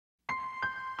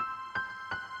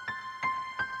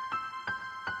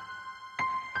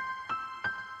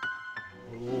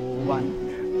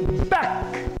back.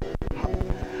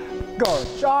 Go,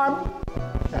 charm.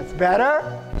 That's better.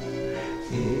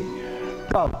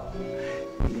 Go.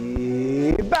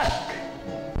 Back.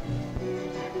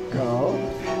 Go.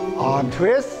 Arm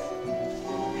twist.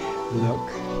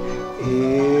 Look.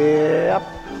 Up.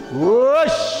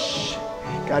 Whoosh.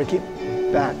 Gotta keep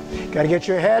back. Gotta get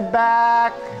your head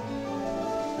back.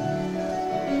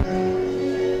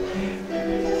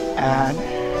 And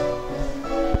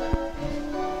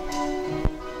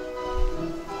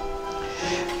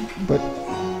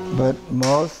but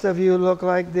most of you look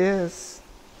like this.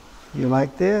 You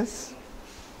like this.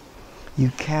 You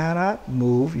cannot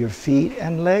move your feet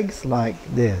and legs like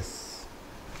this.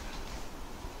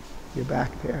 You're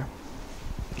back there.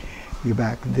 You're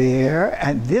back there,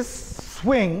 and this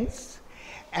swings,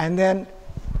 and then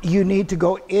you need to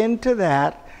go into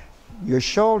that. Your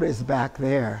shoulder is back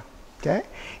there, okay?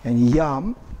 And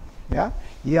yum, yeah,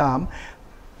 yum,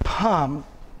 pum,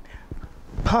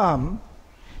 pum.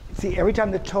 See, every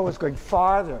time the toe is going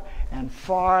farther and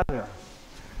farther,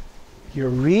 you're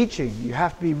reaching. You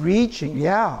have to be reaching,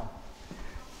 yeah,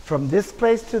 from this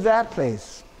place to that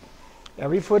place.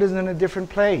 Every foot is in a different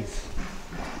place.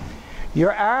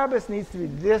 Your arabesque needs to be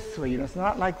this way. You know, it's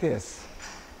not like this.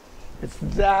 It's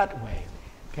that way,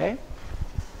 okay?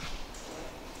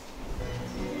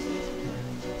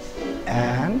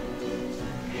 And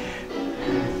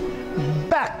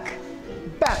back,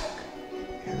 back.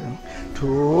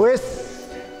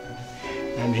 Twist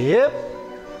and hip,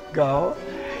 go,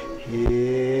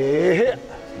 hip.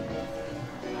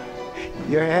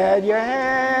 Your head, your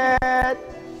head.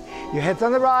 Your head's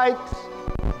on the right.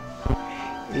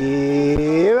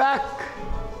 Back.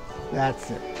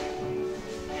 That's it.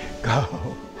 Go.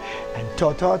 And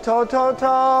toe, toe, toe, toe,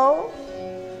 toe.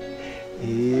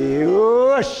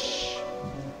 Whoosh.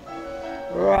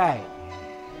 Right.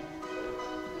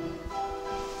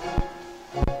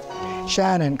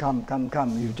 Shannon, come, come,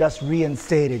 come. You've just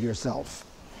reinstated yourself.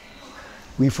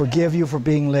 We forgive you for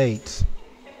being late.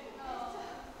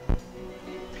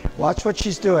 Watch what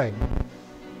she's doing.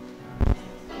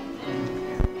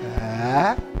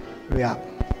 Yeah.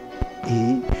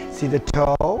 E. See the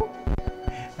toe?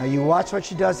 Now you watch what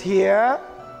she does here.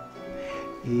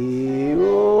 E.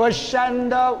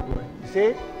 Shando. You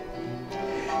see?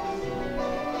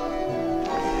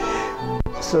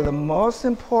 So the most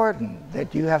important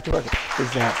that you have to work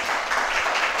is that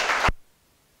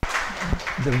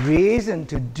the reason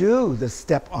to do the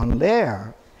step on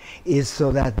l'air is so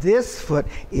that this foot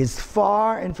is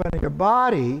far in front of your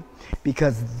body,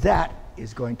 because that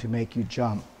is going to make you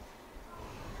jump.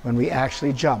 When we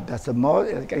actually jump, that's the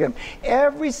most, again,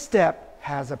 every step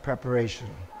has a preparation.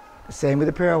 The same with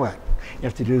the pirouette. You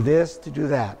have to do this to do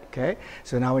that, okay?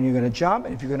 So now when you're going to jump,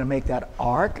 and if you're going to make that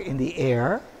arc in the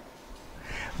air,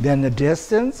 then the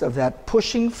distance of that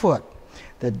pushing foot,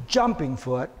 the jumping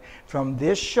foot, from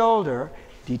this shoulder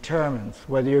determines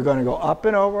whether you're going to go up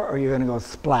and over or you're going to go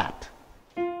splat.